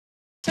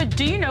So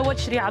do you know what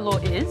Sharia law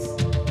is?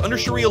 Under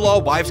Sharia law,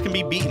 wives can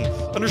be beaten.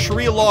 Under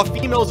Sharia law,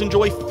 females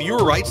enjoy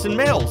fewer rights than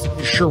males.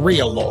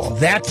 Sharia law,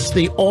 that's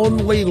the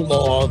only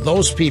law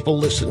those people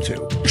listen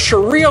to.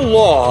 Sharia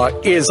law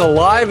is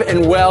alive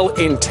and well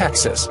in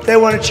Texas. They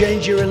want to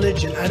change your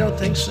religion. I don't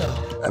think so.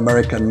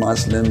 American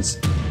Muslims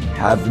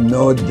have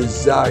no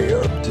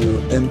desire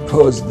to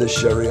impose the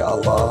Sharia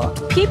law.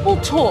 People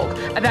talk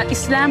about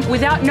Islam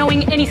without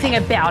knowing anything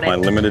about it. My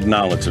limited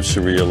knowledge of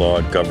Sharia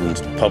law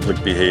governs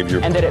public behavior.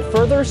 And that it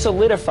further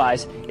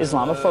solidifies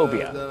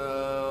Islamophobia.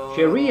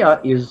 Sharia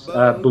is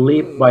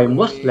believed by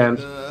Muslims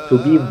to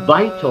be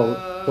vital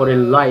for a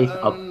life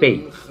of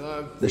faith.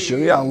 The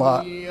Sharia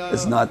law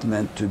is not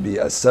meant to be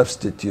a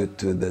substitute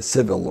to the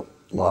civil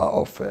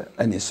law of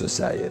any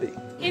society.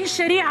 In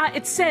Sharia,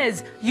 it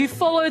says you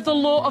follow the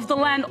law of the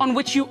land on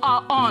which you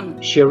are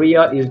on.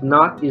 Sharia is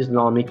not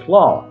Islamic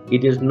law.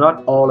 It is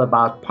not all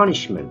about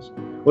punishments,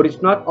 or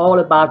it's not all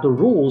about the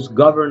rules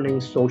governing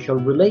social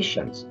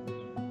relations.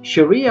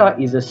 Sharia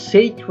is a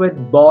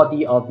sacred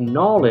body of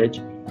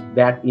knowledge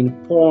that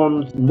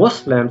informs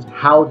Muslims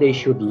how they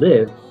should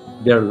live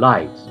their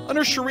lives.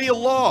 Under Sharia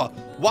law,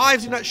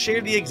 wives do not share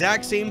the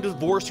exact same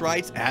divorce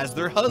rights as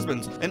their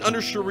husbands. And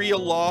under Sharia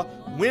law,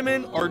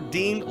 women are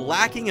deemed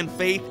lacking in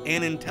faith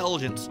and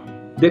intelligence.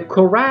 The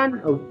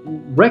Koran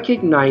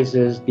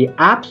recognizes the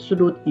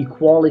absolute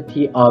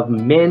equality of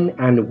men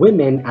and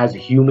women as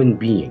human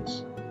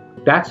beings.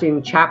 That's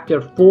in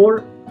chapter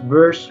 4,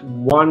 verse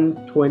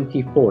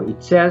 124.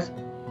 It says,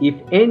 "If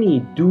any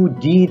do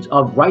deeds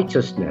of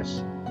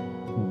righteousness,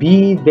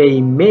 be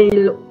they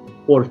male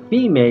or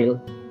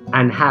female,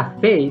 and have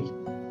faith,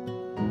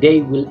 they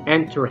will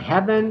enter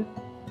heaven,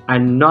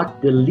 and not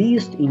the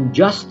least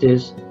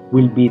injustice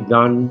will be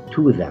done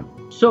to them."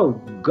 So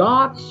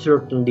God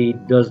certainly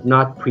does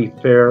not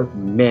prefer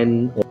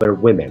men over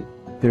women.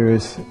 There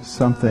is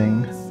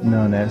something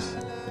known as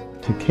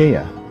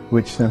taqiyya,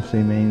 which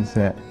simply means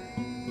that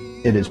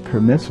it is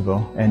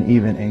permissible and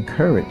even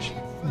encouraged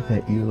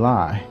that you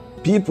lie.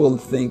 People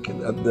think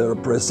that their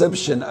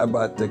perception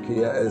about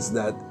taqiyya is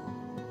that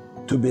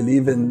to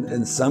believe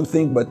in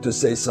something but to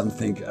say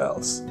something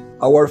else.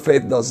 Our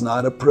faith does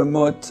not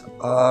promote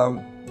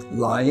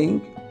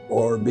lying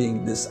or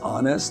being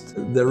dishonest.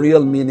 The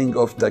real meaning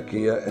of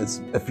taqiyya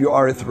is if you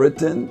are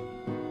threatened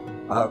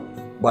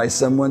by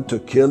someone to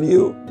kill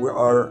you, we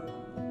are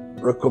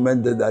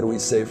recommended that we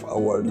save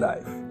our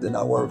life. In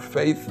our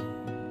faith,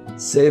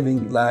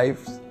 saving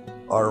lives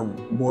are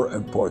more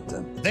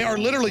important. They are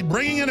literally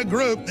bringing in a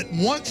group that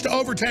wants to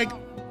overtake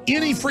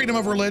any freedom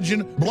of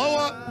religion, blow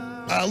up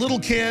little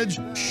kids,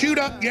 shoot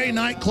up gay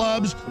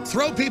nightclubs,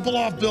 throw people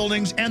off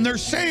buildings, and they're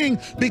saying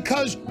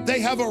because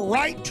they have a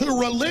right to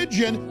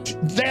religion,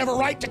 they have a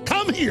right to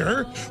come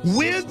here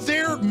with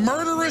their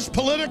murderous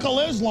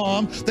political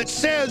Islam that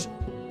says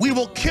we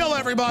will kill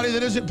everybody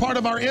that isn't part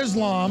of our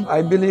Islam.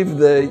 I believe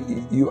the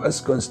U.S.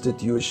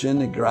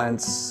 Constitution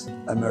grants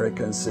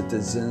American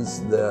citizens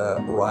the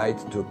right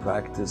to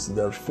practice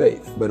their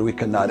faith, but we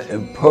cannot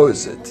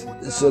impose it.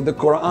 So the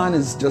Quran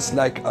is just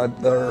like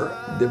other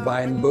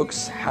divine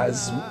books,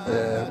 has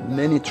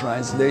many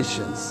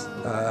translations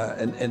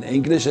in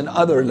English and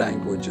other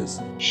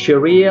languages.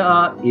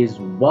 Sharia is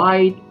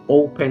wide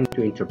open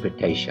to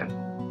interpretation.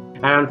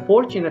 And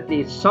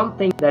unfortunately, it's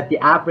something that the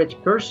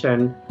average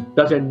person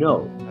doesn't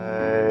know.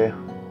 I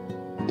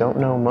don't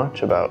know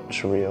much about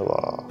Sharia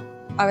law.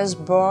 I was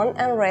born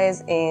and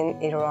raised in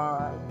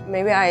Iran.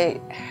 Maybe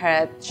I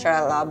heard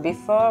Sharia law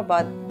before,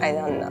 but I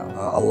don't know.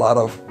 A lot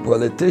of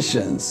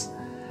politicians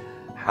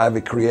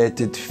have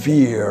created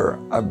fear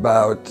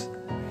about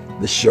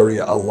the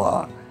Sharia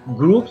law.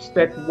 Groups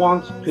that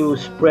want to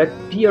spread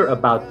fear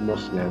about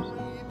Muslims,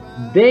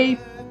 they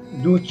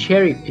do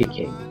cherry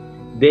picking.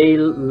 They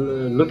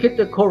look at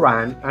the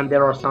Quran, and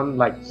there are some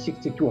like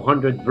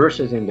 6,200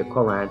 verses in the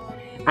Quran,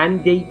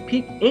 and they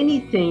pick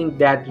anything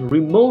that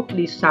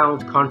remotely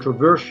sounds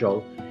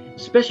controversial,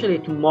 especially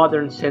to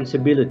modern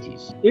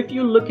sensibilities. If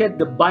you look at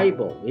the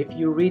Bible, if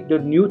you read the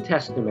New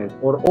Testament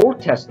or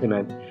Old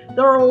Testament,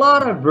 there are a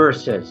lot of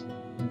verses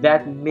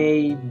that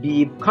may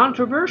be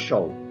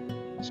controversial,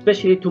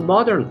 especially to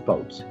modern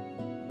folks.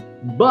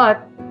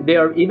 But they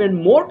are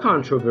even more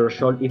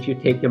controversial if you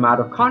take them out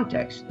of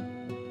context.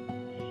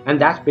 And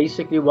that's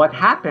basically what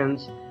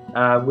happens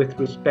with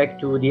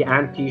respect to the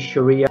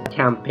anti-Sharia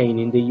campaign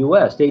in the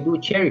US. They do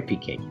cherry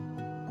picking.